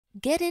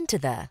Get into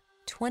the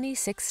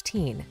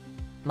 2016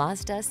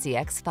 Mazda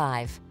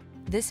CX-5.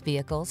 This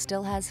vehicle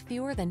still has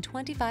fewer than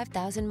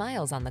 25,000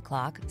 miles on the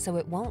clock, so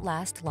it won't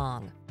last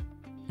long.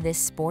 This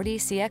sporty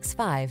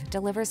CX-5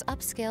 delivers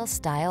upscale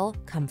style,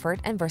 comfort,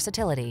 and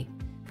versatility.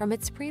 From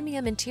its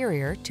premium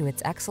interior to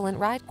its excellent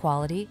ride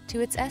quality to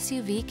its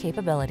SUV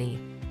capability,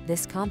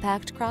 this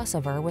compact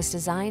crossover was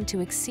designed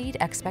to exceed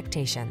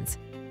expectations.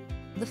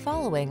 The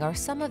following are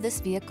some of this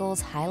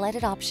vehicle's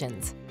highlighted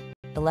options: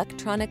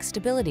 electronic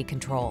stability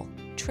control,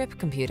 trip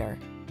computer,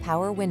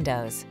 power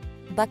windows,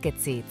 bucket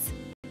seats,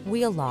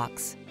 wheel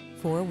locks,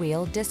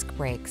 four-wheel disc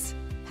brakes,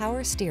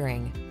 power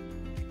steering.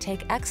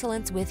 Take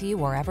excellence with you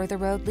wherever the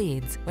road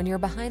leads when you're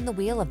behind the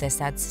wheel of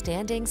this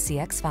outstanding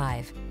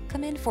CX-5.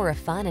 Come in for a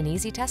fun and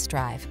easy test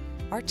drive.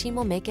 Our team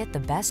will make it the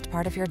best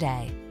part of your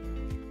day.